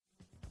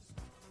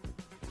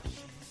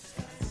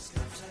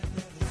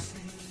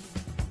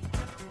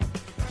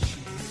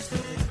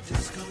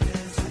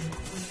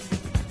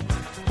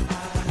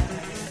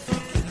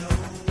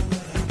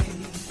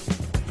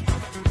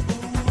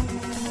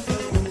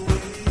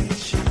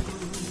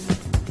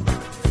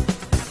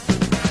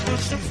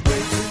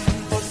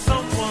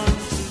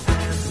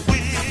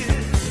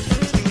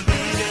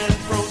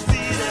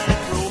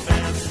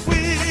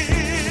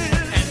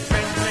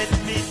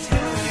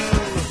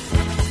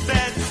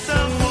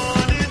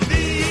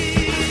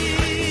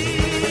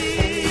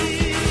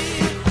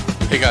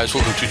guys,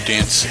 welcome to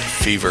Dance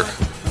Fevre,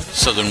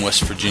 Southern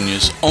West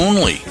Virginia's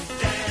only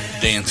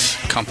dance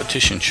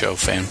competition show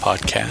fan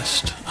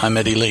podcast. I'm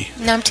Eddie Lee.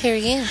 And I'm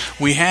Teri.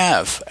 We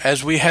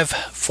have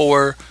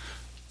for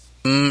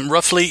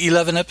roughly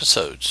 11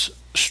 episodes,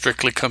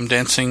 Strictly Come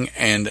Dancing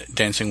and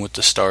Dancing with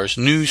the Stars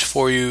news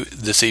for you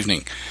this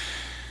evening.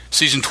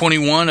 Season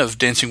 21 of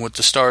Dancing with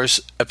the Stars,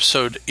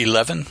 episode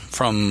 11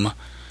 from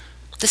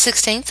the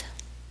 16th.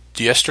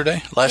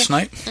 Last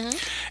night. Mm-hmm.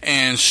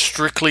 And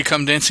Strictly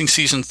Come Dancing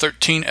Season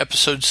 13,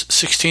 episodes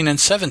 16 and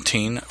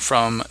 17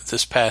 from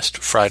this past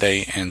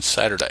Friday and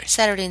Saturday.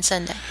 Saturday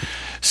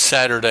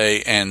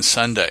and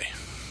Sunday.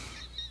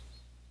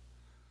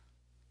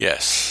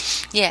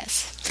 Yes.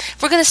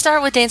 We're going to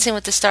start with Dancing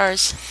with the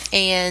Stars,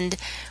 and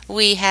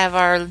we have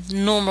our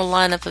normal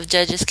lineup of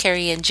judges,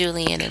 Carrie and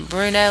Julian and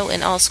Bruno,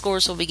 and all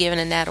scores will be given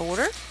in that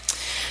order.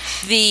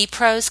 The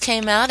pros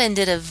came out and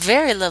did a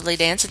very lovely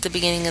dance at the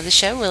beginning of the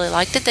show. Really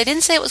liked it. They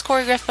didn't say it was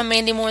choreographed by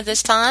Mandy Moore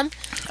this time,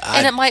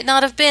 and it might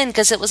not have been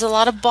because it was a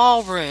lot of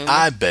ballroom.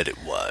 I bet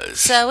it was.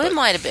 So it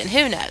might have been.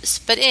 Who knows?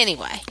 But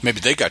anyway. Maybe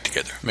they got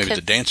together. Maybe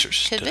the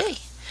dancers could did. Be.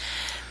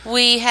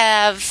 We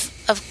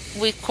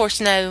of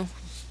course know,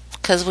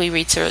 because we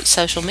read through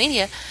social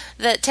media,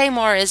 that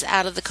Tamar is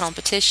out of the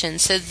competition.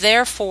 So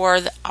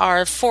therefore,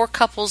 our 4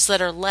 couples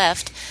that are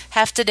left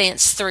have to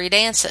dance 3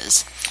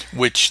 dances.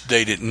 Which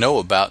they didn't know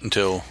about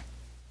until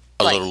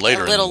a little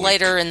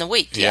later in the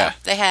week. Yeah.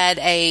 They had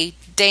a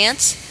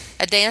dance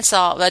with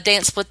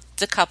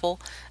the couple,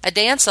 a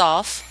dance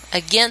off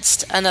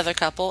against another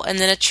couple, and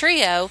then a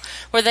trio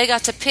where they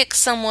got to pick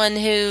one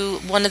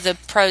of the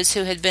pros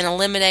who had been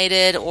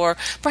eliminated or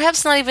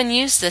perhaps not even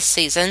used this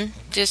season.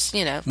 Just,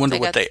 Wonder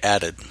what they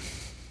added.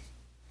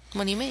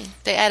 What do you mean?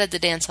 They added the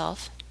dance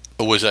off.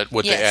 Or was that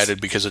what they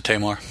added because of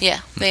Tamar? Yeah,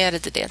 they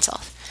added the dance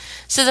off.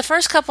 So the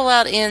first couple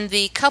out in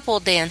the couple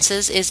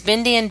dances is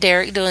Bendy and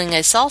Derek doing a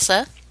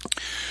salsa.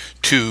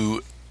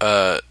 To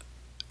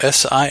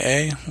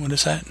SIA? What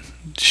is that?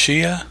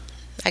 Shia?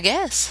 I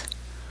guess.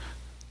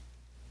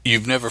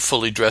 You've never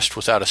fully dressed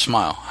without a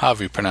smile. How have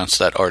you pronounced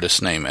that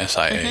artist's name,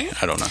 SIA? Mm-hmm.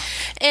 I don't know.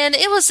 And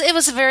it was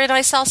a very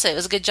nice salsa. It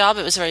was a good job.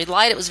 It was very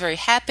light. It was very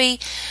happy.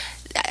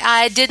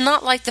 I did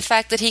not like the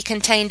fact that he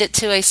contained it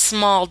to a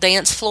small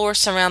dance floor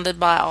surrounded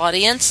by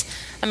audience.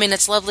 I mean,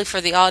 it's lovely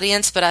for the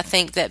audience, but I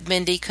think that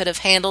Bendy could have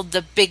handled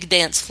the big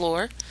dance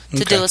floor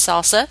to do a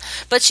salsa.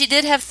 But she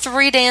did have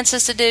 3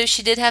 dances to do.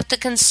 She did have to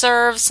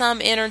conserve some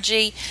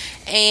energy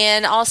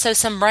and also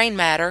some brain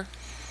matter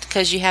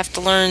because you have to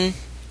learn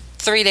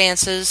 3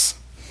 dances.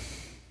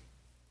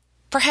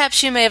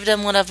 Perhaps you may have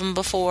done one of them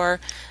before,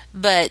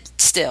 but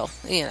still,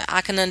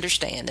 I can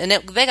understand. And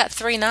they got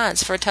 3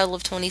 nines for a total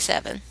of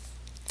 27.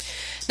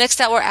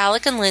 Next out were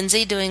Alec and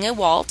Lindsay doing a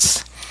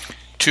waltz.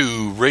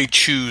 To Ray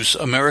Chu's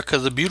America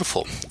the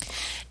Beautiful.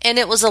 And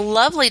it was a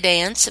lovely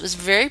dance. It was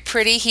very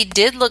pretty. He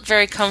did look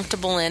very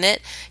comfortable in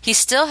it. He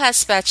still has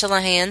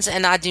spatula hands,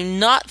 and I do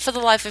not for the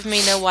life of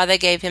me know why they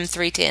gave him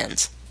 3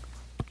 10s.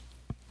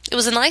 It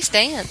was a nice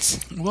dance.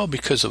 Well,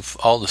 because of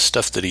all the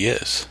stuff that he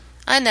is.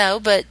 I know,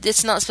 but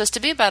it's not supposed to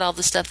be about all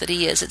the stuff that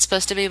he is. It's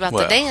supposed to be about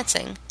the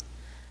dancing.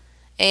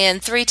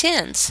 And 3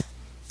 10s.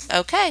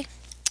 Okay.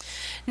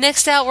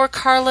 Next out were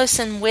Carlos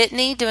and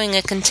Whitney doing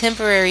a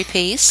contemporary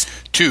piece.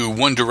 To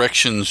One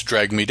Direction's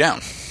Drag Me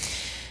Down.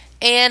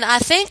 And I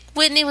think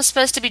Whitney was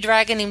supposed to be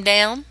dragging him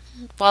down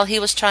while he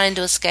was trying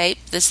to escape.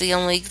 This is the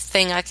only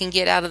thing I can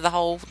get out of the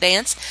whole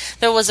dance.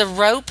 There was a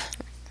rope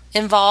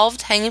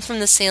involved hanging from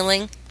the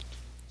ceiling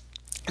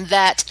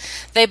that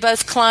they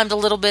both climbed a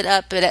little bit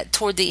up, but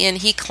toward the end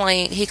he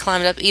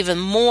climbed up even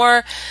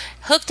more,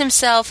 hooked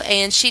himself,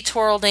 and she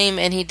twirled him,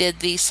 and he did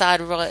the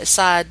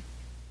sideways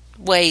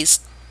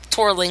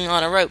twirling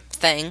on a rope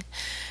thing.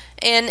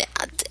 And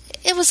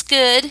it was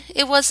good.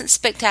 It wasn't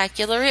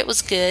spectacular. It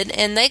was good.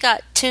 And they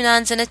got 2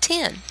 9s and a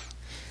 10.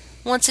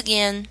 Once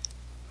again,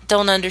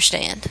 don't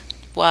understand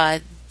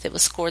why it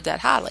was scored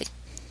that highly.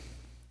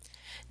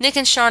 Nick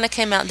and Sharna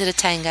came out and did a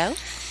tango.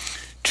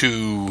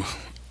 To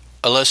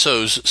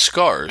Alesso's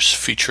Scars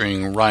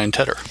featuring Ryan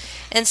Tedder.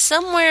 And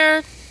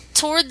somewhere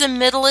toward the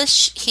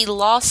middle-ish, he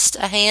lost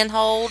a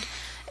handhold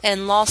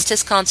and lost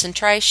his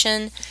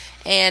concentration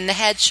and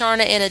had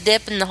Sharna in a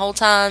dip, and the whole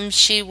time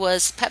she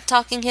was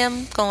pep-talking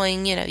him,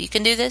 going, you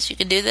can do this,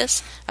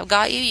 I've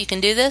got you can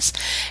do this.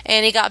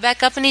 And he got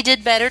back up and he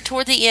did better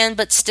toward the end,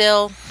 but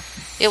still,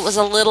 it was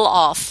a little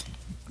off.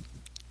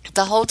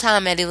 The whole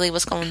time Eddie Lee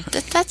was going,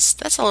 that's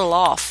a little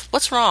off.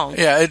 What's wrong?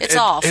 Yeah, it's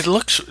off. It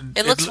looks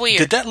weird.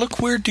 Did that look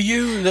weird to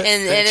you? And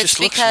it's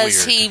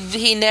because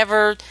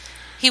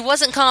he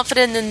wasn't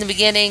confident in the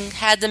beginning,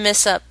 had the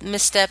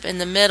misstep in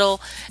the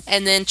middle,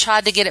 and then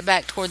tried to get it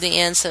back toward the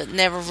end, so it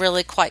never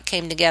really quite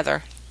came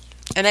together.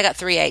 And I got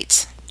 3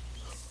 8s.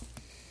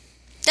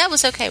 That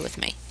was okay with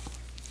me.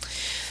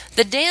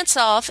 The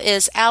dance-off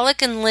is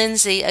Alec and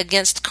Lindsay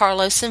against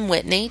Carlos and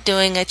Whitney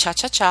doing a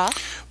cha-cha-cha.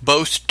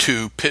 Both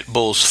to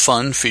Pitbull's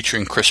Fun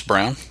featuring Chris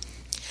Brown.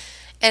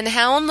 And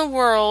how in the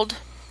world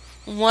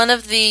one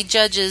of the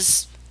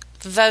judges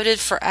voted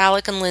for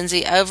Alec and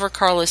Lindsay over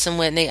Carlos and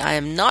Whitney, I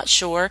am not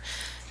sure.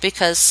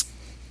 because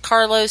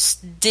Carlos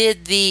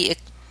did the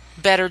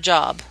better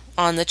job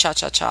on the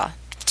cha-cha-cha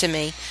to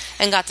me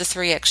and got the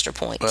 3 extra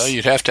points. Well,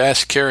 you'd have to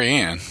ask Carrie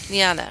Ann.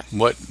 Yeah, I know.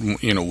 What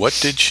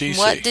did she see?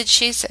 What did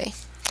she see?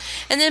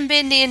 And then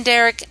Bindi and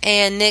Derek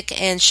and Nick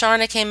and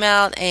Sharna came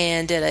out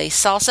and did a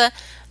salsa.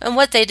 And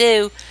what they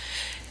do,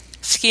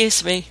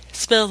 excuse me,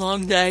 it's been a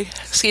long day.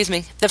 Excuse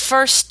me. The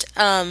first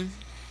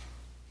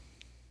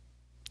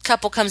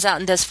couple comes out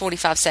and does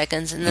 45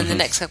 seconds, and then the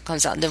next couple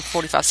comes out and does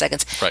 45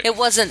 seconds. Right. It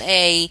wasn't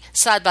a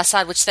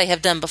side-by-side, which they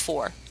have done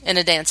before in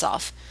a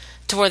dance-off,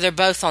 to where they're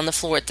both on the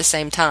floor at the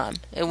same time.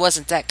 It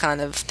wasn't that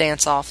kind of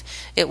dance-off.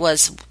 It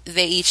was,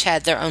 they each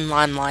had their own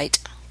limelight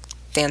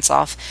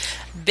dance-off.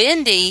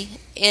 Bindi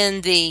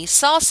in the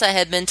salsa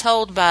had been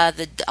told by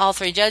all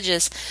 3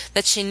 judges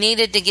that she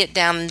needed to get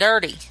down and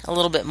dirty a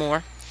little bit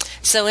more.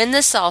 So in the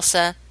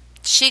salsa,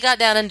 she got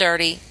down and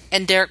dirty,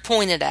 and Derek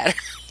pointed at her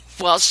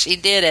while she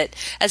did it,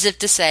 as if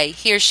to say,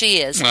 here she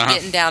is,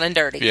 getting down and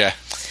dirty. Yeah.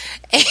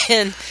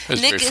 And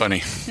That's very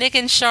funny. Nick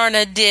and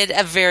Sharna did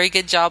a very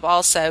good job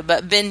also,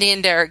 but Bindi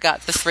and Derek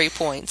got the 3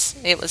 points.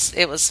 It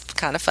was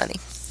kind of funny.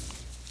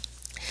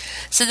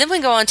 So then we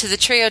go on to the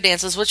trio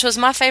dances, which was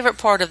my favorite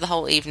part of the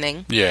whole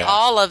evening. Yeah.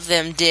 All of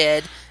them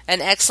did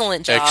an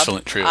excellent job.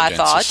 Excellent trio I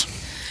dances. thought.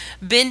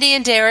 Bindi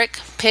and Derek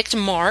picked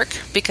Mark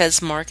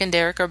because Mark and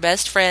Derek are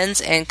best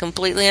friends and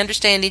completely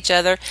understand each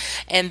other.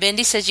 And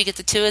Bindi says you get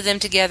the 2 of them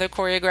together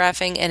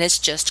choreographing, and it's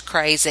just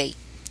crazy.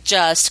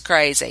 Just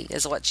crazy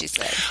is what she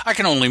said. I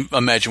can only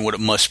imagine what it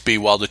must be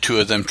while the 2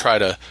 of them try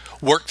to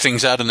work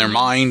things out in their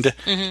mind,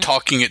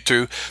 talking it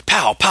through.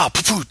 Pow, pow,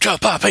 poo, poo,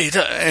 pa, pa,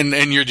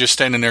 and you're just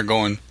standing there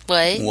going,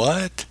 Wait.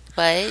 What?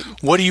 Wait.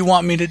 What do you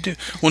want me to do?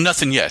 Well,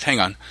 nothing yet. Hang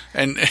on.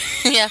 And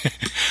Yeah.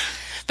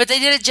 But they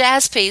did a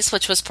jazz piece,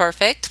 which was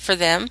perfect for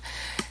them.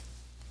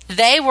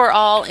 They were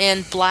all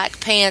in black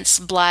pants,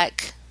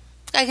 black,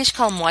 I guess you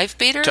call them wife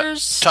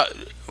beaters. I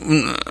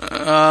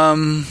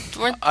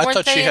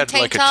thought she had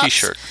like a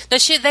T-shirt. No,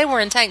 they were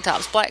in tank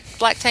tops, black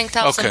tank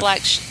tops and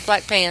black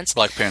pants.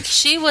 Black pants.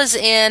 She was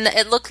in.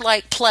 It looked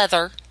like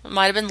pleather. It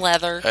might have been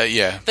leather.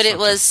 Yeah, but it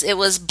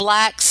was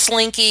black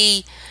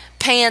slinky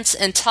pants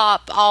and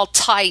top all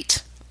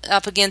tight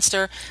up against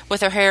her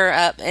with her hair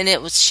up, and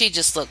she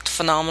just looked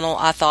phenomenal.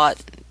 I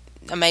thought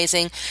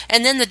amazing.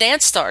 And then the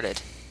dance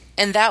started,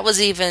 and that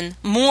was even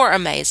more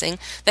amazing.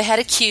 They had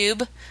a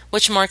cube,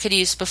 which Mark had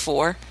used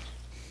before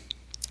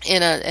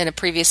in a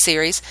previous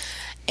series,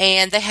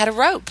 and they had a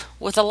rope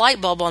with a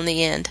light bulb on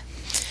the end,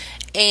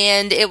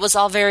 and it was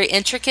all very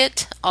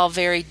intricate, all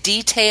very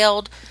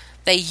detailed.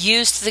 They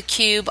used the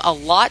cube a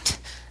lot.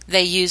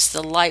 They used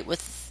the light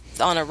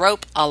on a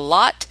rope a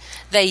lot.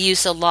 They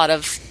used a lot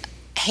of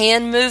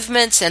hand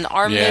movements and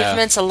arm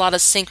movements, a lot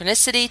of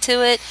synchronicity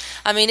to it.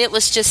 I mean, it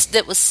was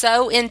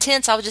so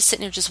intense. I was just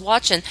sitting here just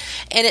watching,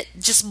 and it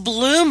just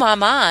blew my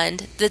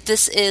mind that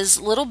this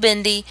is little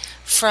Bindi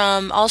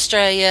from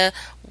Australia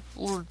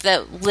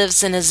that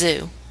lives in a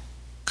zoo,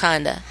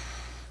 kinda.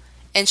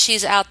 And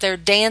she's out there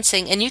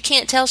dancing, and you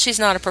can't tell she's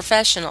not a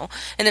professional.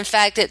 And in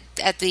fact,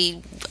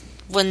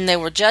 when they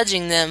were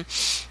judging them,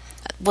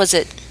 was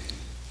it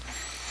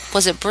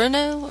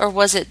Bruno or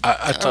was it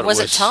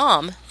it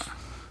Tom?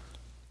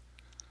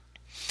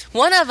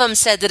 One of them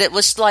said that it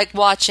was like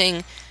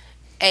watching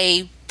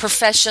a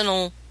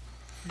professional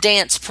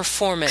dance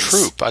performance.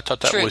 Troupe. I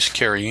thought that was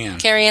Carrie Ann.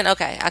 Carrie Ann?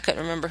 Okay. I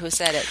couldn't remember who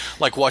said it.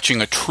 Like watching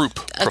a troupe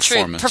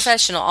performance.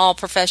 Professional, all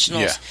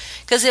professionals.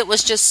 Because it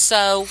was just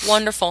so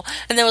wonderful.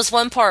 And there was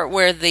one part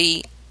where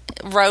the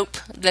rope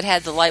that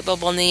had the light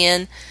bulb on the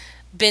end,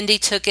 Bindi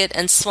took it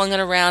and swung it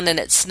around, and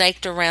it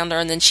snaked around her,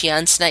 and then she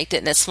unsnaked it,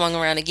 and it swung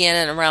around again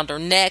and around her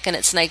neck, and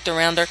it snaked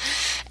around her.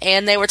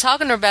 And they were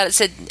talking to her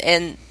about it,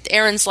 and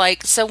Erin's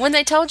like, so when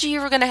they told you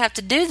were going to have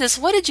to do this,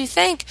 what did you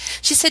think?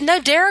 She said, no,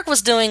 Derek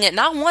was doing it, and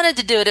I wanted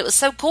to do it. It was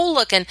so cool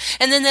looking,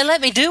 and then they let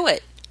me do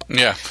it.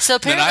 Yeah. So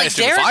apparently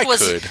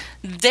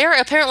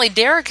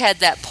Derek had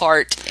that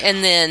part,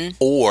 and then...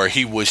 Or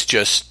he was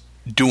just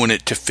doing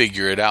it to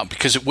figure it out,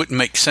 because it wouldn't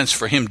make sense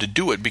for him to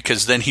do it,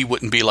 because then he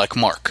wouldn't be like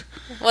Mark.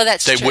 Well,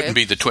 that's true. They wouldn't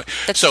be the twin.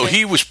 So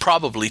he was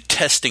probably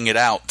testing it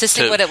out to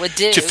see what it would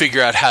do, to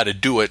figure out how to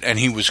do it, and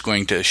he was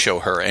going to show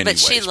her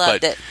anyways. But she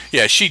loved it.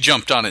 Yeah, she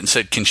jumped on it and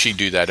said, "Can she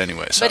do that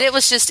anyway?" So. But it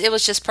was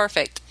just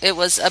perfect. It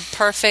was a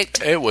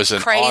perfect. It was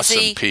an crazy,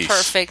 awesome piece.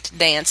 Perfect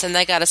dance, and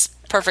they got a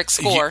perfect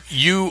score.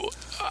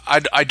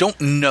 I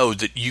don't know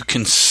that you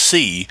can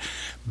see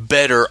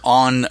better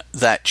on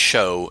that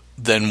show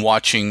than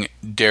watching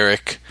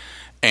Derek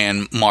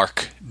and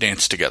Mark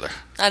dance together.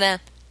 I know.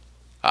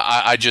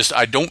 I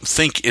don't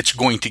think it's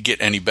going to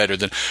get any better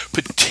than,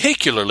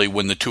 particularly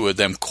when the 2 of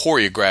them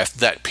choreographed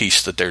that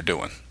piece that they're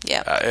doing.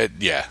 Yeah.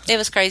 Yeah. It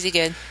was crazy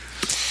good.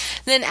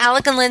 Then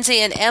Alec and Lindsay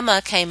and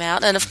Emma came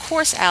out, and of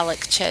course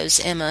Alec chose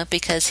Emma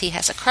because he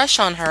has a crush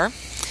on her.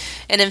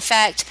 And in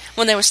fact,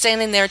 when they were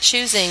standing there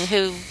choosing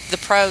who the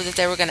pro that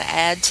they were going to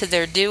add to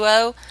their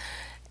duo,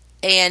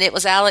 and it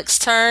was Alec's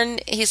turn,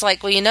 he's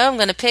like, well, I'm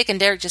going to pick, and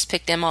Derek just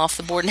picked Emma off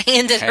the board and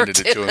handed her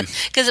to him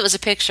because it was a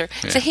picture.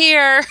 Yeah. So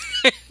here,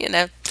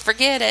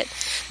 Forget it.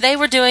 They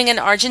were doing an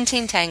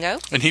Argentine tango.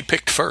 And he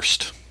picked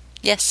first.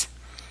 Yes.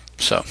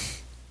 So,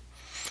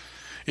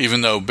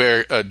 even though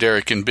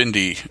Derek and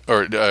Bindi,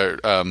 or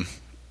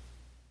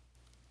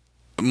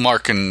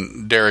Mark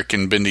and Derek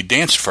and Bindi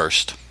danced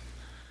first,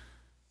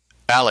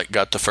 Alec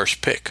got the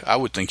first pick. I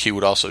would think he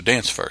would also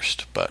dance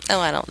first, but... Oh,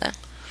 I don't know.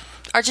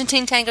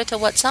 Argentine tango to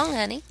what song,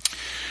 honey?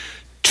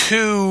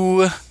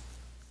 To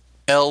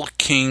L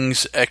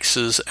King's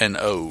X's and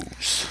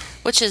O's.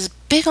 Which is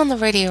big on the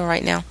radio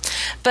right now.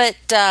 But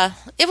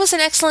it was an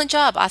excellent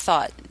job, I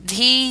thought.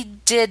 He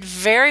did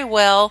very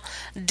well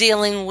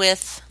dealing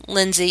with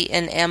Lindsay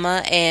and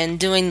Emma and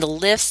doing the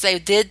lifts. They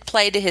did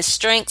play to his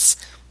strengths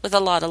with a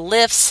lot of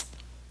lifts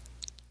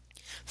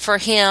for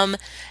him.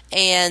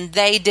 And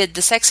they did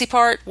the sexy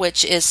part,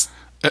 which is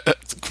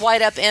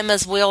quite up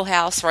Emma's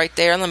wheelhouse right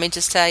there. Let me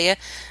just tell you.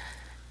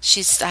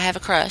 I have a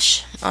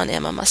crush on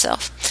Emma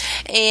myself.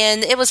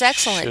 And it was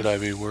excellent. Should I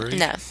be worried?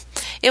 No.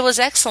 It was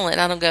excellent.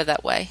 I don't go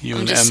that way. You I'm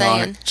and just Emma saying.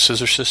 aren't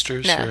Scissor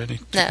Sisters No. or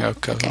anything? No.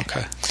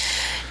 Okay.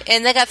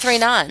 And they got 3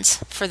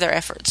 9s for their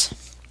efforts,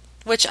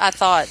 which I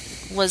thought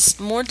was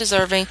more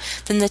deserving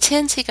than the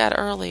 10s he got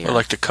earlier. Or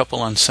like the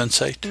couple on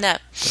Sense8? No.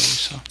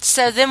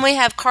 So then we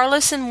have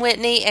Carlos and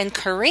Whitney and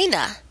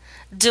Karina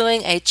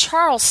doing a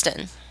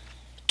Charleston.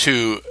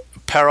 To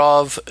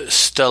Parov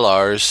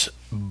Stellar's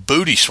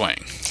Booty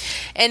Swing.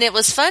 And it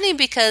was funny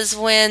because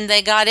when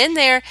they got in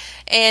there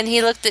and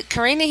he looked at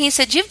Karina, he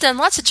said, "You've done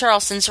lots of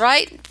Charlestons,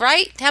 right?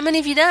 Right? How many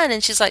have you done?"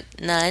 And she's like,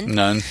 "None."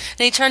 And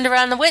he turned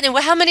around to Whitney,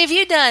 "Well, how many have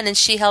you done?" And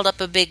she held up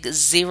a big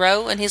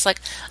 0. And he's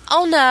like,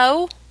 "Oh,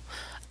 no.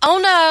 Oh,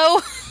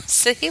 no."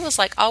 So he was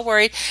like all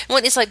worried. And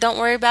Whitney's like, "Don't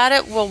worry about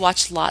it. We'll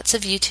watch lots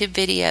of YouTube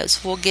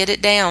videos. We'll get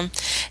it down."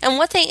 And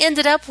what they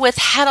ended up with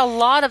had a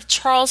lot of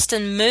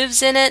Charleston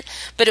moves in it,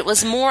 but it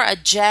was more a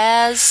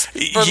jazz,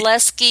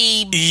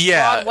 burlesque-y,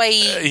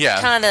 Broadway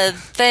kind of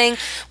thing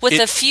with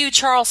a few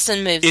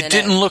Charleston moves in it. It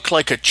didn't look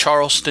like a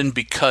Charleston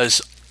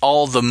because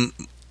all the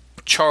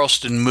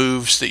Charleston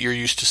moves that you're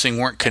used to seeing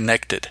weren't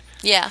connected.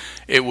 Yeah.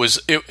 It was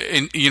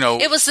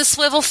the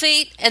swivel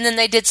feet, and then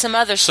they did some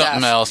other something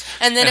stuff. else.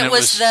 And then it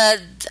was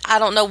the, I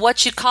don't know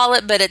what you call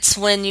it, but it's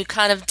when you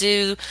kind of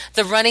do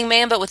the Running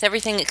Man, but with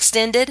everything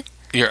extended.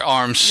 Your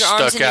arms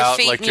stuck out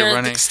like you're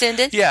running.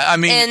 Extended. Yeah, I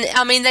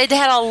mean, they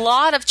had a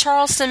lot of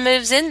Charleston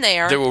moves in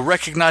there. There were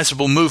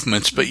recognizable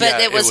movements, but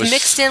it was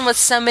mixed in with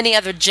so many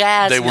other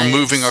jazz They were moves.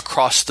 moving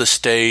across the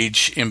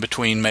stage in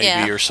between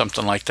maybe or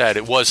something like that.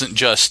 It wasn't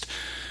just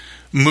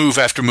move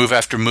after move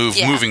after move,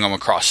 moving them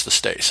across the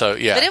stage. So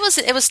but it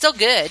was still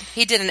good.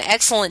 He did an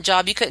excellent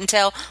job. You couldn't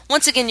tell.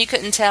 Once again, you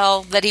couldn't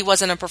tell that he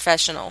wasn't a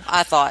professional,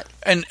 I thought.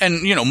 And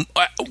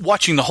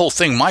watching the whole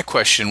thing, my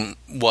question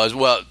was,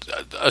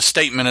 a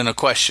statement and a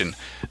question.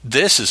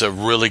 This is a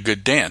really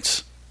good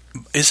dance.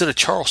 Is it a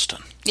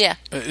Charleston? Yeah.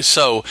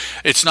 So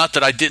it's not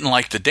that I didn't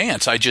like the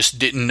dance. I just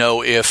didn't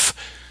know if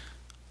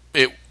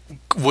it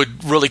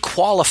would really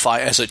qualify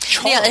as a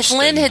Charleston. Yeah, if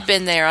Lynn had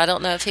been there, I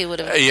don't know if he would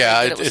have.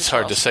 Yeah, it's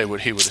hard to say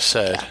what he would have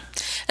said. Yeah.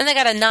 And they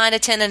got a 9, a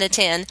 10, and a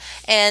 10.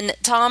 And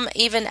Tom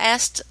even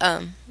asked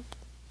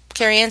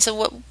Carrie Ann, said,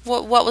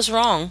 what was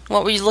wrong?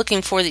 What were you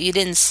looking for that you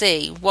didn't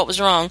see? What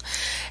was wrong?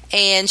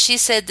 And she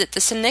said that the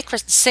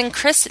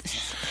synchronicity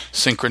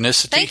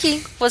thank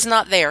you, was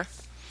not there.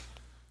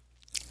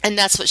 And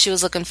that's what she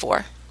was looking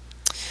for.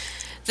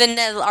 Then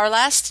our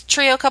last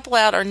trio couple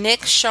out are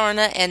Nick,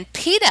 Sharna, and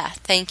Peta.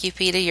 Thank you,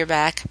 Peta. You're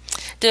back.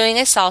 Doing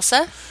a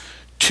salsa.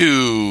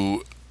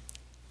 To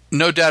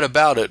No Doubt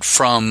About It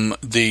from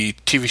the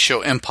TV show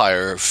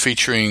Empire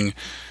featuring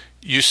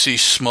UC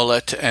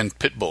Smollett and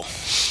Pitbull.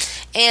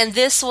 And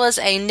this was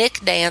a Nick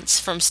dance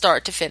from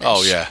start to finish.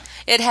 Oh, yeah.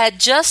 It had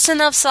just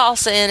enough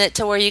salsa in it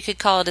to where you could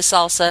call it a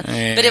salsa,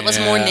 but it was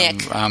more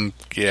Nick.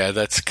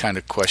 That's kind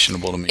of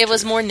questionable to me. It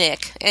was more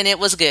Nick, and it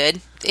was good.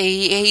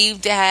 He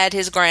had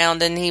his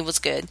ground, and he was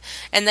good.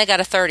 And they got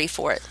a 30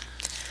 for it.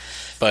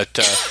 But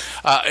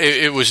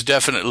it was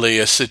definitely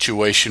a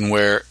situation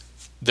where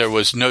there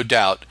was no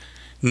doubt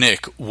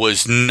Nick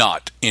was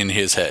not in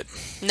his head.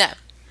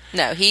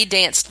 No, he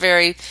danced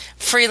very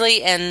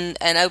freely and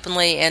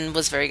openly and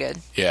was very good.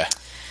 Yeah.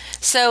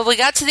 So we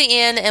got to the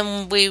end,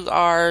 and we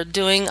are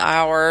doing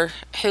our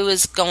who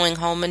is going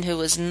home and who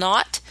is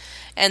not.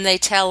 And they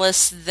tell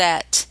us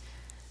that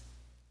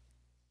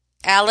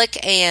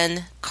Alec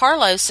and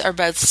Carlos are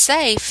both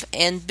safe,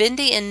 and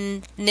Bindi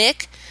and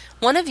Nick,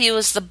 one of you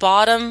is the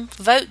bottom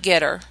vote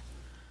getter.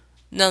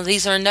 Now,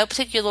 these are in no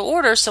particular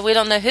order, so we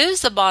don't know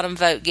who's the bottom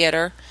vote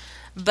getter.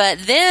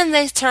 But then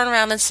they turn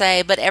around and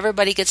say, but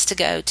everybody gets to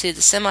go to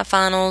the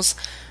semifinals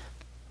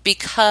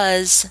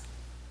because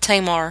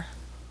Tamar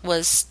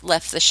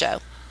left the show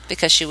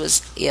because she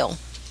was ill.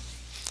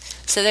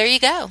 So there you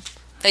go.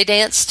 They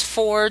danced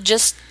for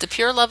just the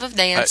pure love of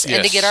dance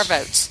and to get our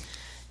votes.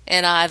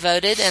 And I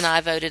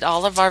voted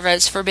all of our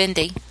votes for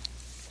Bindi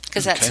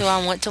because that's who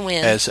I want to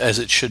win. As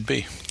it should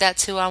be.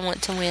 That's who I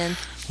want to win.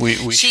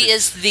 She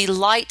is the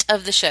light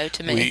of the show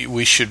to me.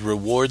 We should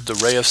reward the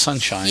ray of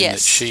sunshine that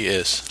she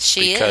is.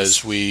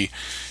 Because we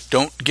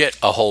don't get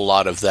a whole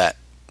lot of that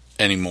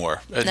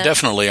anymore. Nope.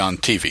 Definitely on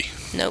TV.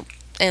 Nope.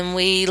 And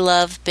we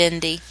love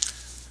Bendy.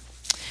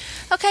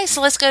 Okay,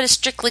 so let's go to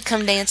Strictly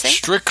Come Dancing.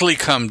 Strictly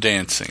Come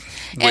Dancing,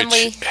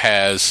 which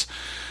has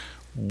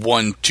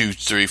 1, 2,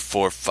 3,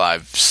 4,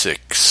 5,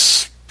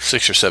 6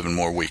 or 7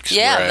 more weeks.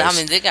 Yeah, I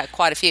mean, they got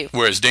quite a few.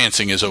 Whereas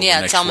dancing is over next week.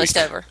 Yeah, it's almost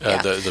over.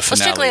 Yeah. The finale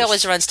Strictly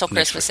always runs till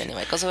Christmas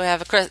anyway, because we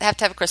have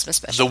to have a Christmas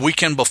special. The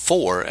weekend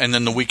before, and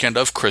then the weekend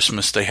of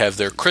Christmas, they have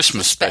their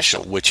Christmas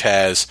special, which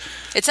has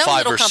its own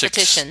little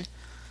competition.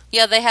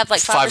 Yeah, they have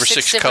like 5 or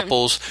 6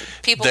 couples.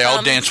 People they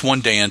all dance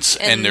one dance,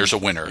 and there's a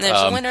winner. There's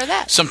a winner of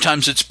that.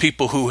 Sometimes it's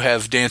people who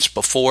have danced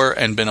before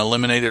and been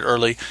eliminated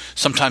early.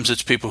 Sometimes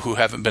it's people who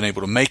haven't been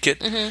able to make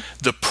it. Mm-hmm.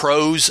 The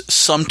pros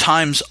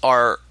sometimes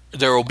are...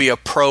 There will be a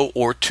pro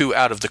or two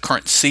out of the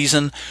current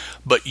season,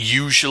 but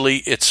usually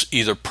it's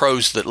either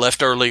pros that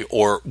left early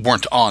or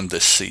weren't on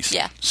this season.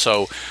 Yeah.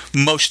 So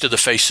most of the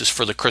faces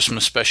for the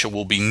Christmas special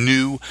will be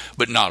new,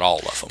 but not all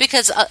of them.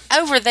 Because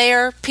over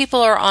there, people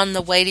are on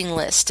the waiting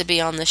list to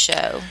be on the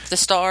show. The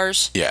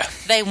stars, yeah,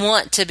 they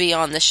want to be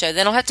on the show.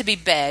 They don't have to be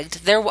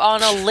begged. They're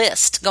on a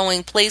list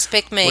going, please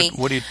pick me.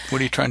 What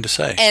are you trying to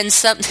say? And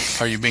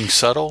are you being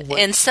subtle?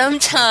 And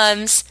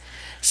sometimes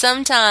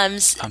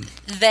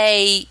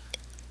they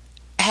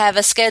have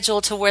a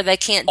schedule to where they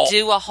can't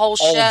do a whole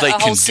show, a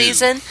whole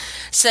season.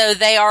 So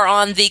they are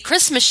on the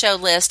Christmas show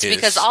list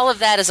because all of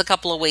that is a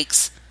couple of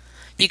weeks.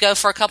 You go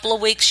for a couple of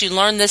weeks, you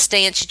learn this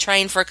dance, you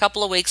train for a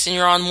couple of weeks, and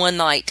you're on one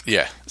night.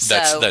 Yeah,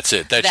 that's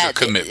it. That's your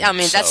commitment. I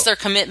mean, that's their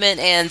commitment,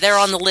 and they're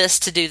on the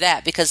list to do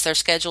that because their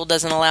schedule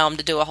doesn't allow them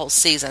to do a whole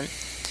season.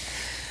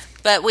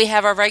 But we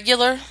have our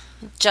regular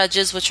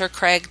judges, which are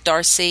Craig,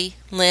 Darcy,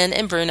 Lynn,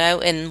 and Bruno,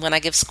 and when I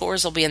give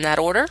scores, they'll be in that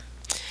order.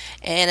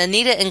 And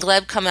Anita and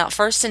Gleb come out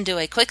first and do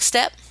a quick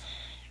step.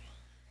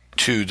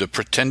 To the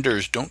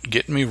Pretenders, Don't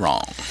Get Me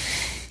Wrong.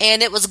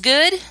 And it was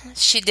good.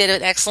 She did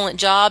an excellent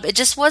job. It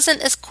just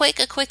wasn't as quick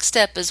a quick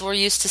step as we're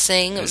used to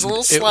seeing. It was a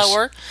little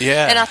slower.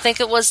 And I think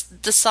it was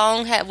the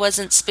song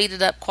wasn't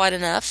speeded up quite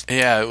enough.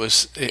 Yeah, it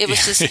was. It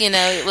was just,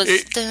 it was.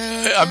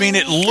 I mean,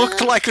 it looked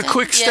like a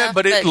quick step,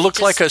 but it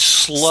looked like a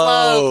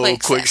slow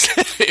quick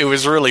step. It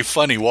was really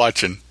funny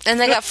watching. And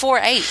they got 4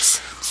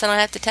 8s, so I don't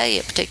have to tell you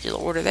a particular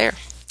order there.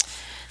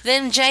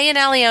 Then Jay and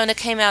Aliona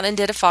came out and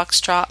did a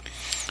foxtrot.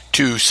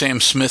 To Sam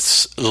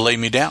Smith's Lay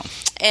Me Down.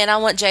 And I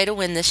want Jay to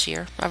win this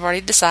year. I've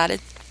already decided.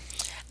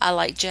 I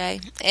like Jay.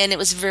 And it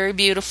was very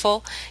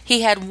beautiful.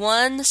 He had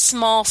one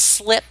small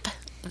slip.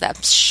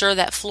 I'm sure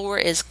that floor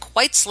is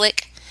quite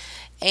slick.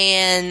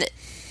 And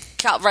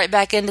got right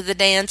back into the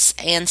dance.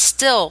 And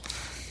still,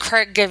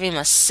 Craig gave him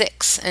a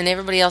 6. And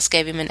everybody else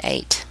gave him an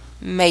 8.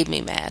 Made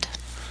me mad.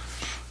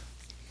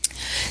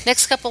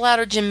 Next couple out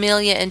are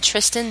Jamelia and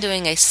Tristan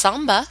doing a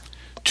samba.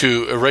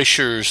 To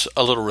Erasure's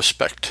A Little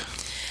Respect.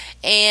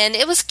 And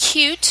it was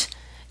cute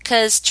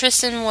because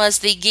Tristan was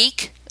the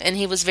geek, and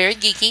he was very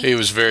geeky. He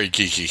was very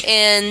geeky.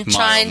 And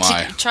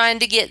trying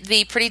to get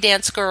the pretty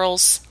dance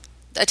girls'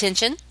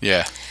 attention.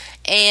 Yeah.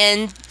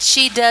 And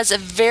she does a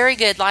very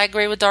good, I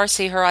agree with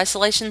Darcy, her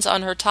isolations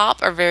on her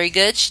top are very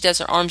good. She does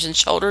her arms and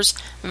shoulders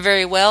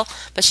very well,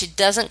 but she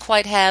doesn't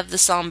quite have the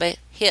samba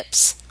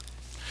hips.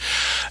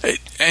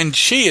 And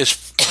she is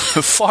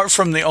far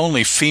from the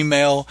only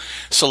female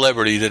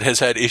celebrity that has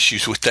had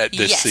issues with that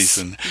this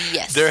season.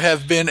 Yes. There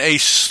have been a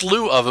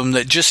slew of them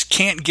that just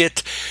can't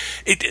get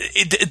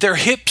their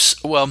hips.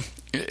 Well,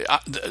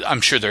 I'm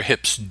sure their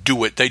hips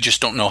do it. They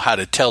just don't know how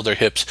to tell their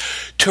hips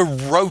to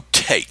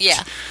rotate.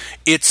 Yeah.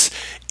 It's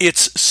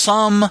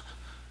some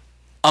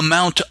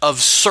amount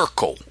of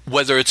circle,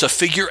 whether it's a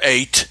figure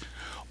 8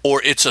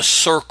 or it's a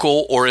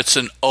circle or it's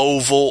an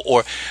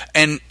oval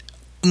and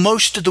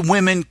most of the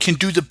women can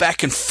do the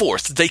back and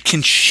forth. They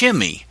can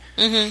shimmy,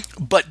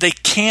 but they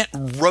can't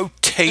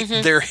rotate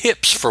their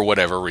hips for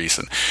whatever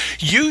reason.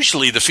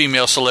 Usually the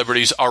female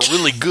celebrities are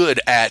really good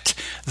at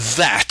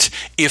that,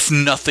 if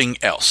nothing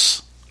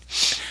else.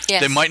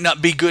 Yes. They might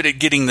not be good at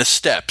getting the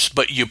steps,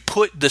 but you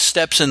put the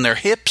steps in their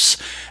hips,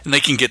 and they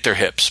can get their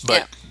hips.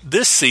 But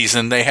this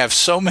season, they have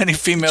so many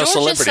female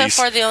celebrities. George is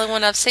so far the only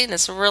one I've seen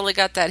that's really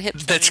got that hip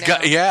thing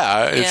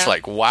it's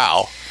like,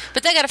 wow.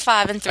 But they got a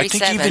 5 and 3 I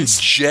think 7s. even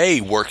Jay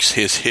works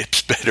his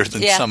hips better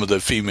than some of the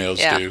females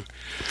do.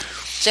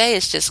 Jay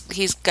is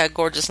he's got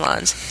gorgeous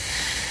lines.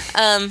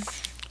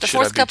 The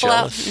fourth couple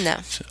out, no.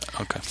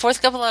 Okay.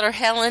 Fourth couple out are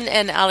Helen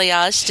and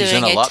Aliage doing a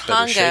tango. He's in a lot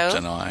better shape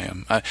than I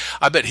am.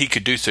 I bet he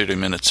could do 30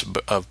 minutes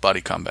of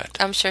body combat.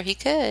 I'm sure he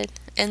could,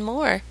 and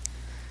more.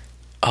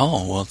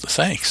 Oh, well,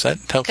 thanks. That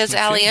helps. Because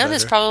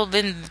Aliona's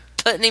probably been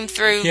putting him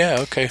through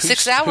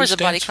 6 hours of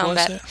body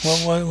combat.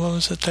 What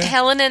was it there?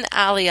 Helen and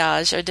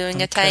Aliage are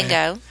doing a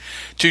tango.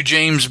 To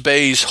James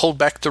Bay's Hold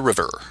Back the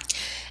River.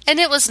 And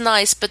it was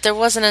nice, but there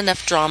wasn't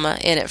enough drama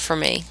in it for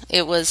me.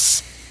 It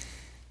was,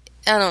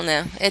 I don't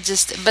know.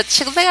 But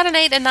they got an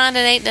 8, a 9,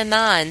 an 8, and a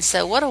 9.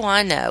 So what do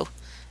I know?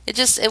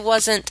 It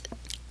wasn't.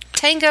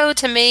 Tango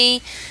to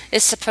me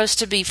is supposed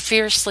to be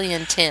fiercely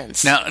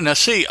intense. Now,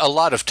 see, a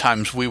lot of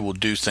times we will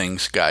do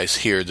things, guys,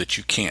 here that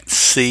you can't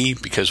see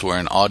because we're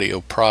an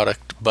audio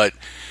product. But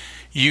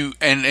you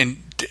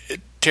and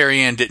Teri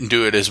Ann didn't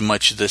do it as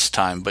much this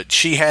time, but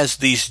she has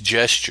these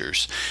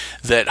gestures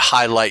that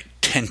highlight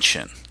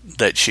tension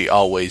that she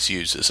always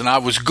uses. And I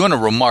was going to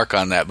remark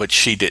on that, but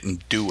she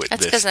didn't do it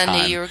That's this time.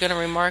 because I knew you were going to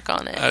remark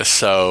on it.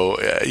 So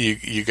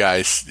you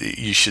guys,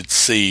 you should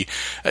see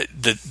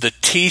the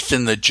teeth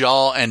and the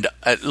jaw and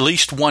at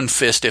least one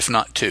fist, if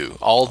not two.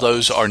 All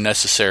those are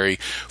necessary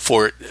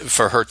for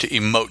her to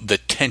emote the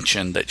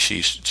tension that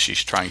she's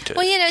trying to.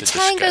 Well, to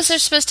tangos discuss. are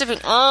supposed to be.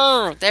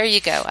 Oh, there you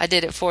go. I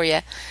did it for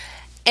you.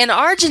 And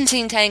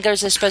Argentine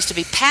tangos are supposed to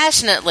be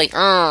passionately.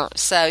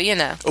 So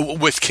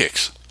with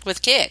kicks.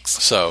 With kicks.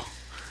 So.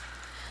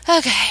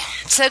 Okay,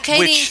 so Katie...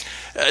 Which,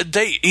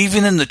 they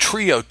even in the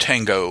trio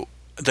tango,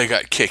 they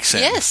got kicks in.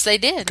 Yes, they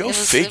did. Go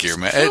figure,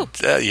 man.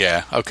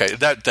 Yeah, okay.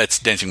 That's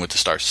Dancing with the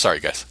Stars. Sorry,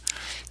 guys.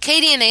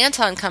 Katie and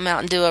Anton come out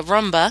and do a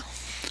rumba.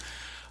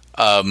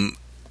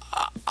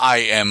 I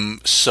am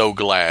so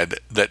glad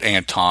that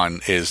Anton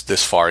is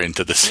this far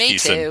into the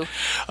season. Me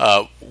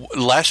too.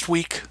 Last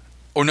week...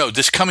 Or no,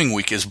 this coming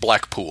week is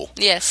Blackpool.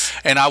 Yes.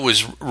 And I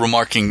was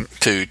remarking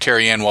to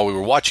Teri Ann while we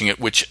were watching it,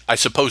 which I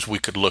suppose we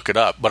could look it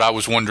up, but I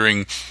was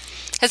wondering...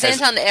 Has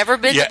Anton ever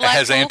been to Blackpool?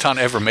 Has Anton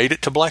ever made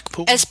it to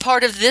Blackpool? As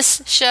part of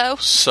this show?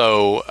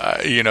 So,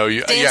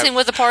 Dancing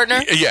with a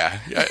partner? Yeah.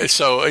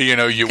 So, you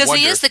wonder... Because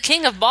he is the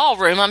king of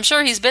ballroom. I'm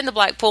sure he's been to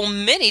Blackpool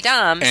many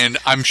times. And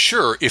I'm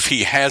sure if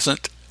he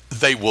hasn't,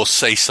 they will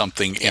say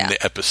something in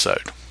the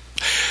episode.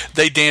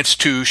 They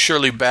danced to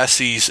Shirley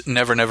Bassey's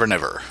Never, Never,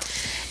 Never.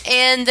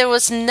 And there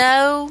was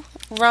no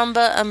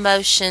rumba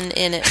emotion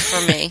in it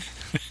for me.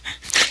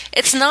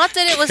 It's not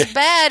that it was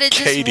bad, it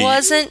just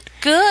wasn't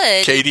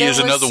good. Katie is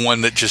another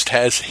one that just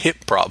has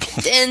hip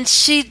problems. And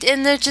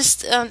they're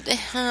just and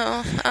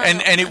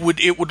it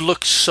would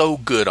look so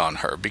good on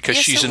her because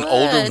she's an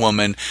older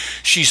woman.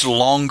 She's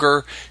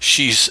longer,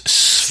 she's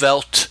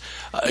svelte.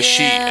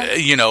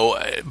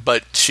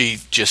 But she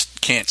just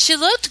can't. She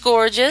looked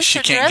gorgeous. She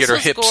can't get her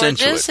hips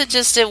into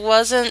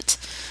it.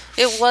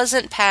 It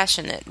wasn't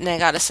passionate. And they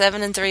got a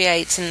 7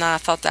 3/8, and I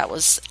thought that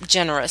was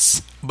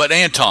generous. But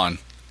Anton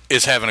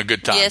is having a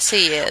good time. Yes,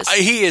 he is.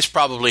 He is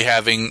probably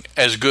having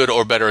as good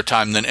or better a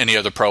time than any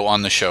other pro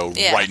on the show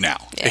right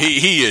now. Yeah.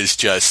 He is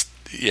just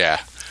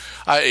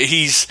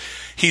he's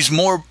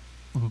more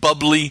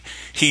bubbly.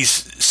 He's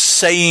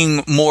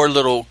saying more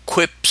little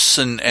quips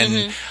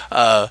and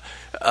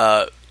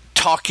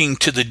talking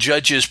to the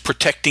judges,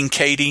 protecting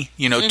Katie,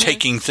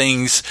 taking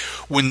things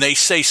when they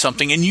say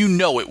something, and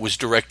it was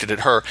directed at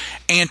her.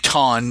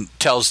 Anton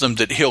tells them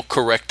that he'll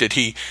correct it.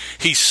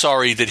 He's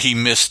sorry that he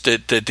missed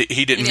it, that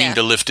he didn't mean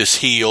to lift his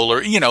heel,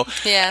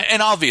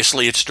 and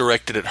obviously it's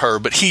directed at her,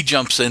 but he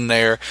jumps in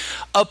there.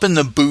 Up in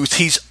the booth,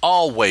 he's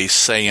always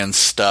saying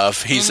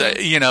stuff. He's,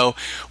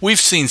 we've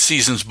seen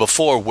seasons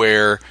before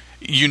where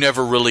you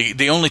never really...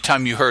 The only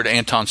time you heard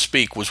Anton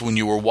speak was when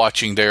you were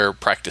watching their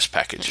practice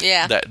package.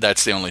 Yeah.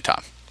 That's the only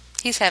time.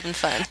 He's having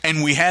fun.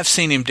 And we have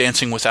seen him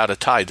dancing without a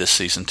tie this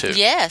season, too.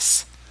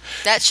 Yes.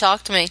 That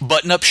shocked me.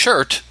 Button-up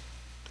shirt.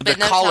 The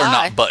collar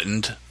not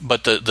buttoned,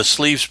 but the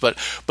sleeves. But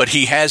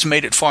he has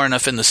made it far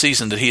enough in the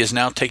season that he is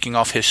now taking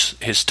off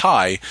his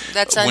tie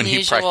when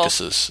he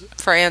practices.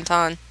 For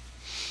Anton.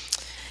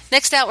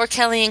 Next out were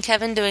Kelly and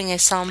Kevin doing a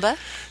samba.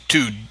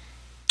 To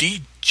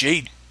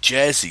DJ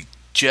Jazzy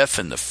Jeff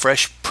and the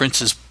Fresh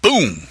Prince's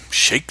Boom,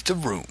 Shake the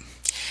Room.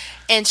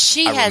 And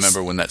I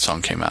remember when that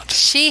song came out.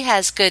 She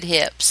has good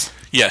hips.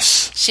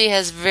 Yes. She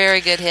has very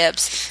good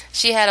hips.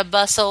 She had a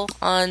bustle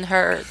on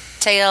her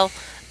tail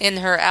in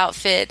her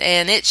outfit,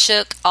 and it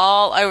shook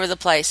all over the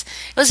place.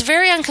 It was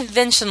very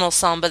unconventional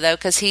samba, though,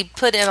 because he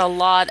put in a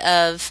lot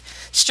of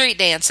street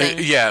dancing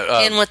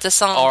in with the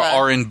samba.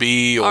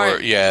 R&B or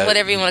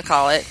whatever you want to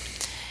call it.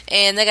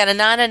 And they got a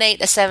 9 and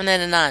 8, a 7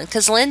 and a 9,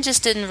 because Lynn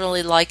just didn't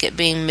really like it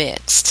being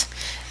mixed.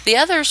 The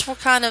others were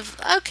kind of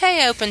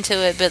open to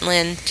it, but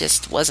Lynn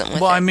just wasn't with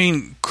it. Well, I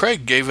mean,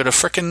 Craig gave it a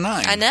frickin'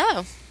 9. I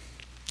know.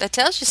 That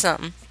tells you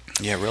something.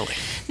 Yeah, really.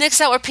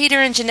 Next out were Peter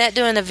and Jeanette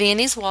doing a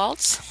Viennese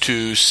waltz.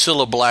 To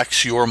Cilla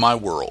Black's You're My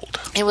World.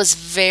 It was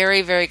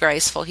very, very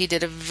graceful. He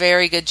did a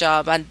very good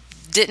job. I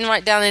didn't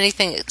write down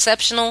anything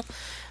exceptional,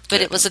 but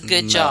it was a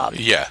good job.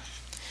 Yeah.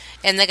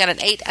 And they got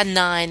an 8, a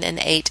 9, an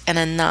 8, and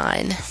a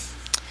 9.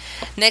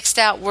 Next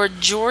out were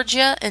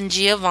Georgia and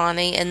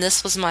Giovanni, and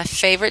this was my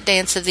favorite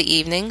dance of the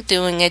evening,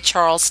 doing a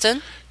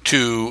Charleston.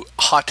 To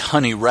Hot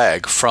Honey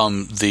Rag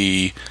from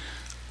the,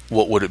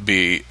 what would it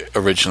be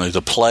originally,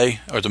 the play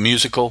or the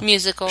musical?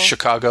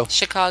 Chicago.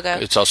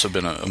 It's also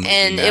been a movie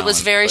and now, it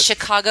was very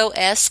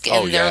Chicago-esque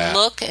in their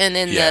look and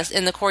in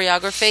the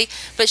choreography.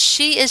 But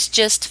she is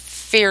just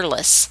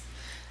fearless.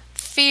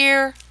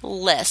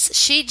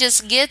 She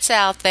just gets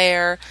out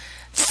there,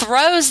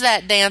 throws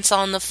that dance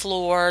on the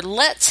floor,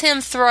 lets him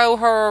throw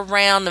her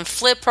around and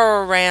flip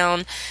her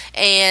around,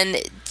 and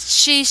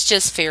she's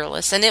just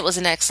fearless, and it was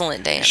an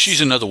excellent dance.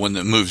 She's another one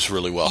that moves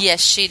really well. Yes,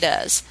 she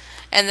does.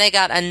 And they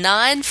got a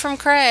 9 from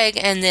Craig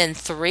and then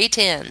 3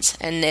 10s,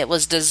 and it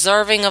was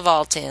deserving of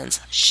all 10s.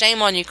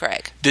 Shame on you,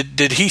 Craig.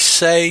 Did he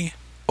say,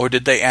 or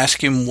did they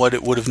ask him what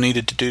it would have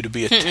needed to do to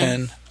be a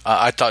 10?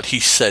 I thought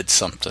he said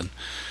something.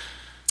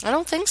 I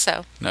don't think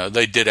so. No,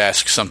 they did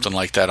ask something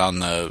like that on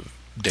the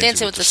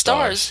Dancing with the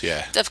Stars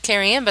of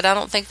Carrie Ann, but I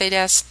don't think they'd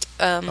asked...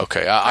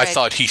 okay, I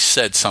thought he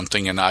said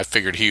something, and I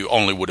figured he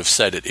only would have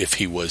said it if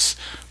he was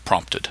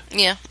prompted.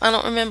 Yeah, I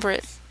don't remember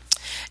it.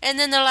 And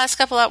then the last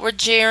couple out were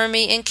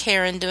Jeremy and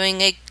Karen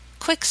doing a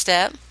quick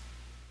step,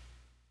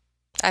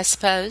 I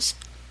suppose.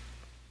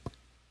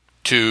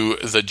 To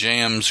the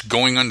Jams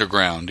Going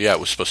Underground. Yeah, it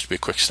was supposed to be a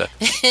quick step.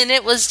 And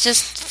it was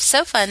just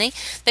so funny.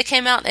 They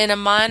came out in a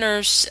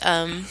miner's...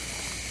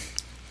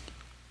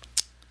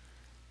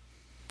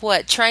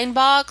 train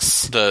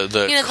box? The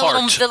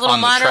cart the little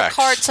on miner the tracks.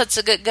 cart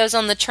that goes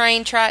on the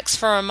train tracks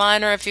for a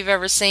miner, if you've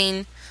ever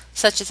seen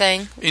such a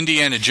thing.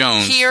 Indiana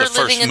Jones, Here, the first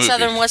living in movie.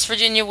 southern West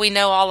Virginia, we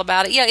know all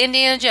about it. Yeah,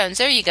 Indiana Jones.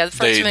 There you go, the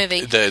first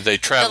movie. They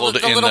traveled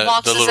the in little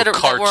boxes the little that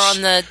carts were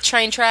on the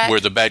train track. where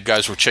the bad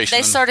guys were chasing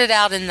They them. started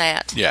out in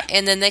that. Yeah.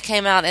 And then they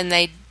came out and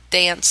they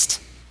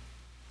danced.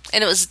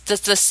 And it was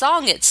the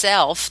song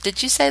itself.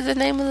 Did you say the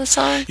name of the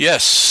song?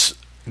 Yes,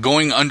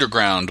 Going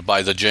Underground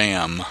by the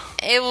Jam.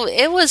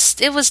 It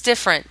was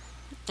different.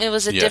 It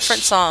was a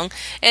different song,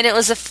 and it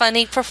was a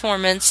funny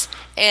performance,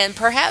 and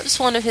perhaps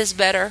one of his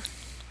better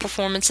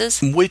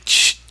performances.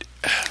 Which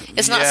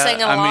it's not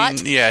saying a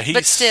lot,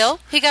 but still,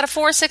 he got a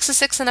 4, 6, a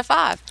 6, and a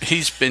 5.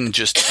 He's been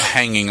just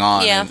hanging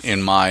on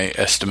in my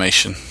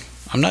estimation.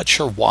 I'm not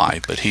sure why,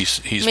 but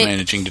he's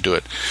managing to do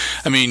it.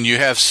 I mean, you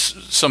have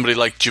somebody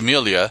like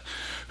Jamelia,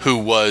 who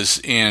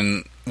was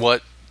in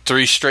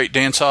 3 straight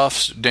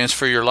dance-offs, Dance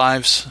for Your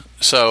Lives.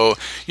 So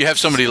you have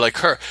somebody like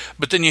her.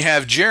 But then you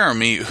have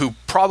Jeremy, who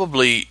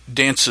probably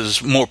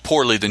dances more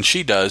poorly than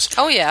she does.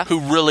 Oh, yeah. Who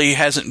really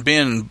hasn't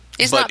been...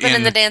 He's not been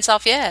in the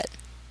dance-off yet.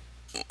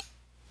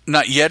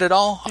 Not yet at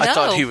all? No. I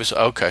thought he was...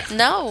 Okay.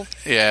 No.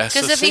 Yeah.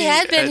 Because if he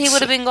had been, he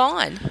would have been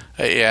gone.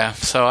 Yeah.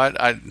 So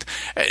I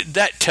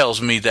that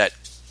tells me that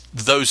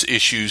those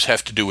issues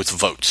have to do with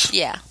votes.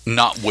 Yeah.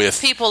 Not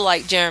with... people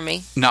like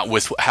Jeremy. Not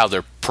with how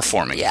they're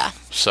performing. Yeah.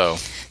 So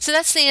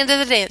that's the end of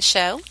the dance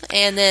show.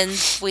 And then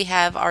we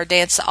have our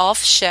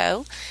dance-off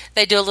show.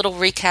 They do a little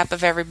recap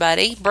of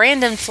everybody.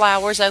 Brandon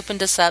Flowers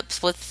opened us up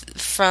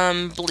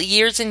from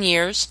Years and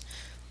Years.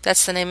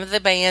 That's the name of the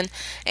band.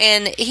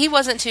 And he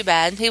wasn't too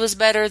bad. He was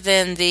better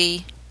than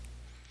the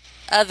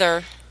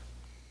other...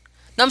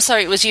 No, I'm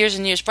sorry, it was Years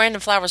and Years. Brandon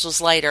Flowers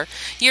was later.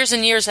 Years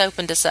and Years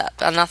opened us up,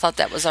 and I thought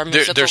that was our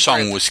musical Their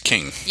song group. was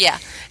King. Yeah.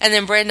 And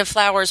then Brandon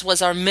Flowers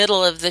was our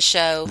middle of the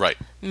show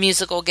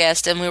musical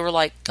guest, and we were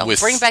like,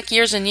 bring back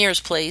Years and Years,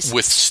 please.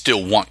 With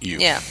Still Want You.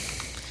 Yeah.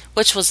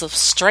 Which was the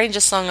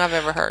strangest song I've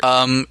ever heard.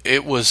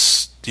 It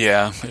was,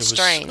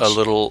 strange. Was a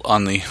little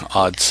on the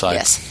odd side.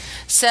 Yes.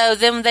 So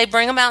then they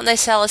bring them out and they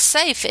sell us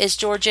Safe is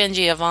Georgia and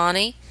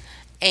Giovanni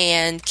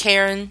and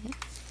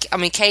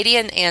Katie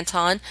and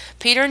Anton,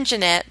 Peter and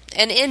Jeanette,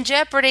 and in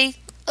Jeopardy,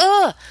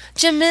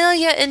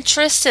 Jamelia and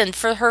Tristan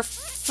for her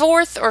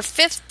 4th or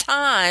 5th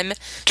time.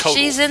 Total.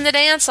 She's in the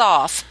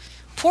dance-off.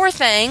 Poor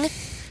thing.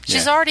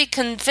 She's already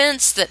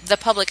convinced that the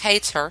public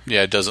hates her.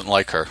 Yeah, doesn't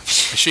like her.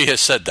 She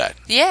has said that.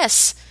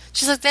 Yes.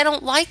 She's like, they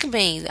don't like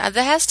me. That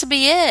has to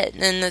be it.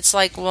 And it's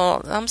like,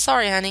 well, I'm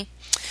sorry, honey.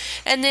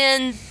 And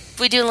then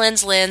we do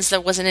Lynn's Lens.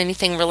 There wasn't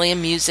anything really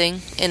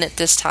amusing in it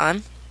this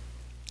time.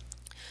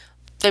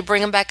 They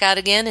bring them back out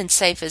again, and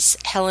Safe is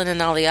Helen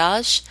and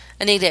Aliage,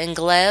 Anita and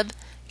Gleb,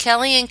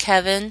 Kelly and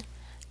Kevin,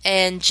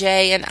 and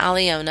Jay and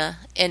Aliona.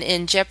 And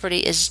in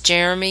Jeopardy is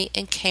Jeremy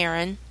and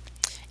Karen.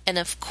 And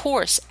of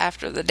course,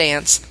 after the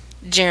dance,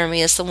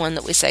 Jeremy is the one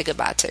that we say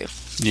goodbye to.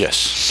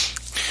 Yes.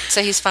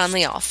 So he's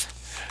finally off.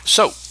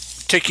 So,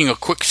 taking a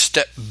quick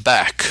step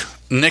back,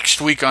 next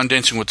week on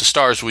Dancing with the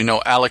Stars, we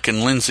know Alec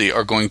and Lindsay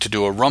are going to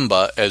do a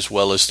rumba as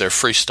well as their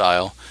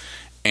freestyle,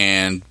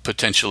 and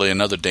potentially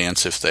another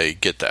dance if they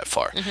get that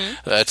far.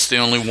 Mm-hmm. That's the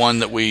only one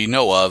that we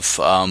know of.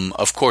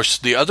 Of course,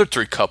 the other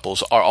 3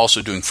 couples are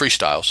also doing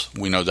freestyles.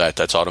 We know that.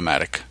 That's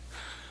automatic.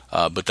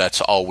 But that's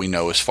all we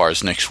know as far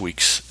as next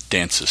week's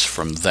dances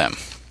from them.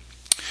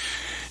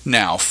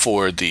 Now,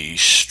 for the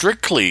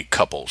Strictly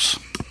couples,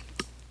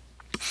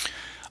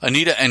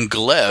 Anita and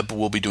Gleb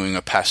will be doing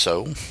a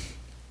paso.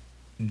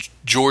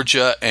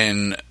 Georgia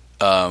and...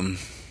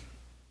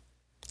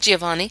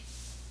 Giovanni.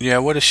 Yeah,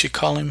 what does she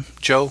call him?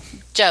 Joe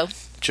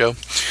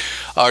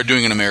are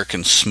doing an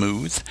American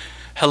Smooth.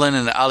 Helen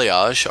and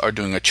Aliage are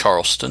doing a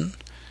Charleston.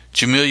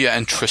 Jamelia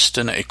and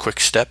Tristan a Quick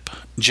Step.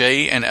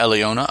 Jay and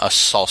Eliona a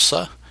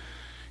Salsa.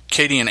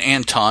 Katie and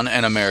Anton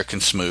an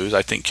American Smooth.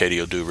 I think Katie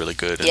will do really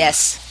good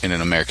in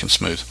an American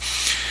Smooth.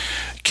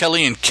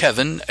 Kelly and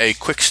Kevin a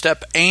Quick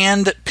Step.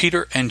 And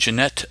Peter and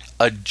Jeanette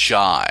a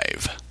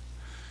Jive.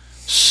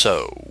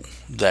 So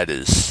that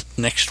is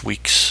next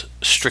week's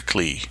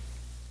Strictly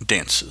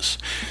dances.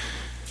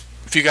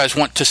 If you guys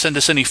want to send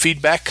us any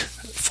feedback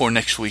for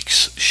next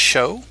week's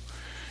show,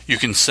 you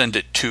can send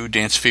it to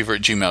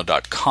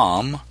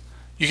dancefever@gmail.com.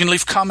 You can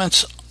leave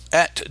comments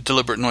at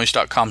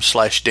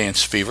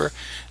deliberatenoise.com/dancefever.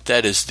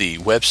 That is the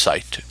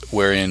website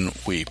wherein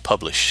we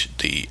publish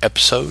the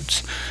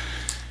episodes.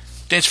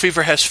 Dance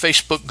Fever has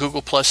Facebook,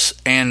 Google+,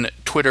 and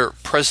Twitter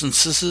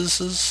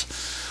presences.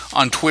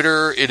 On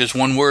Twitter, it is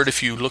one word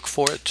if you look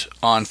for it.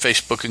 On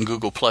Facebook and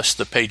Google+,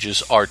 the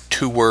pages are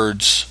 2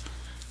 words.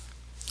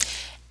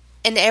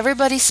 And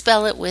everybody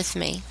spell it with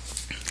me.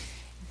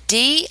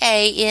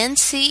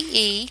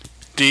 DANCE.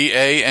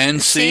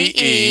 DANCE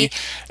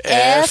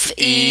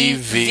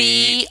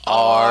FEVRE.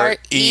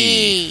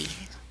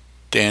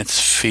 Dance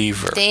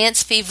Fevre.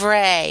 Dance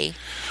Fevre.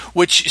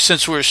 Which,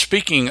 since we're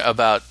speaking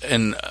about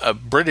a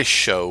British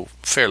show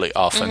fairly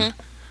often,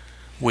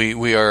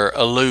 we are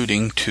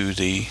alluding to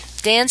the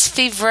Dance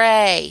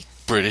Fevre.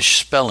 British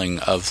spelling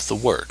of the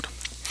word.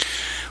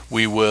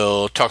 We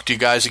will talk to you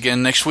guys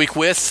again next week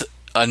with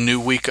a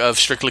new week of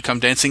Strictly Come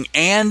Dancing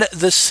and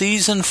the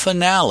season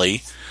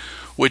finale,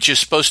 which is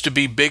supposed to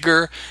be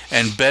bigger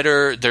and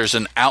better. There's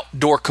an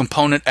outdoor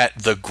component at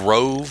the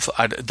Grove.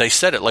 They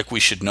said it like we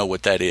should know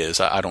what that is.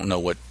 I don't know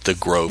what the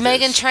Grove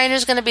Meghan is.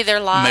 Trainor's going to be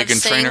there live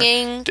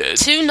singing.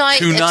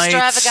 Two-night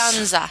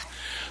extravaganza.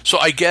 So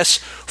I guess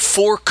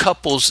 4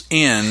 couples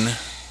in,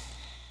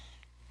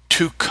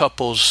 2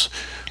 couples,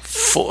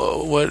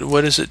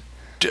 what is it?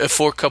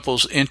 4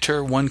 couples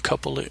enter, 1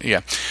 couple,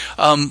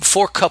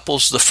 4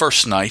 couples the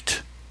first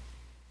night,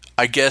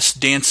 I guess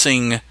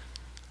dancing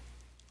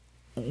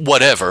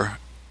whatever,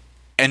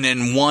 and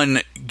then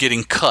 1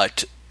 getting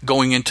cut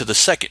going into the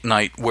second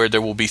night where there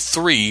will be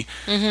 3,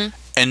 and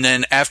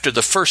then after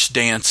the first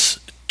dance,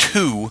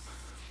 2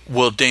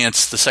 will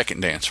dance the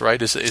second dance,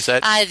 right? Is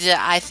that?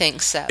 I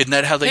think so. Isn't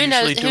that how they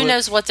usually do it? Who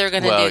knows what they're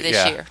going to do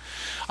this year?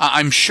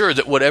 I'm sure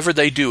that whatever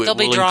they do, it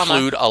will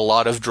include a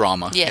lot of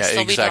drama. Yes, yeah,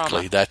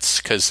 exactly.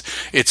 That's because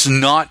it's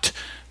not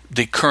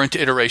the current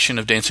iteration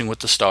of Dancing with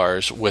the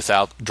Stars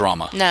without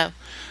drama. No.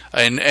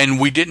 And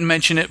we didn't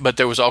mention it, but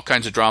there was all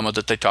kinds of drama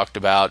that they talked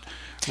about.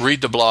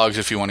 Read the blogs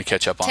if you want to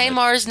catch up on it.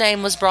 Tamar's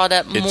name was brought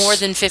up more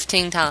than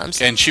 15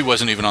 times. And she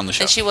wasn't even on the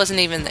show. And she wasn't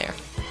even there.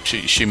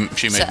 She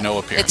made no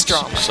appearance. It's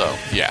drama. So,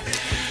 yeah.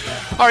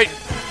 All right.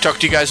 Talk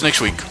to you guys next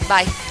week.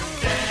 Bye.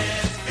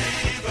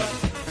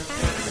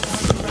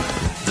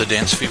 The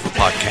Dance Fever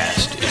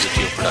podcast is a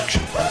Teal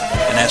production,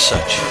 and as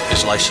such,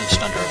 is licensed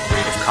under a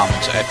Creative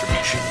Commons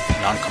Attribution,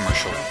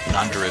 Non-Commercial,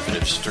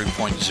 Non-Derivatives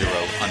 3.0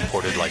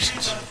 Unported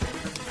license.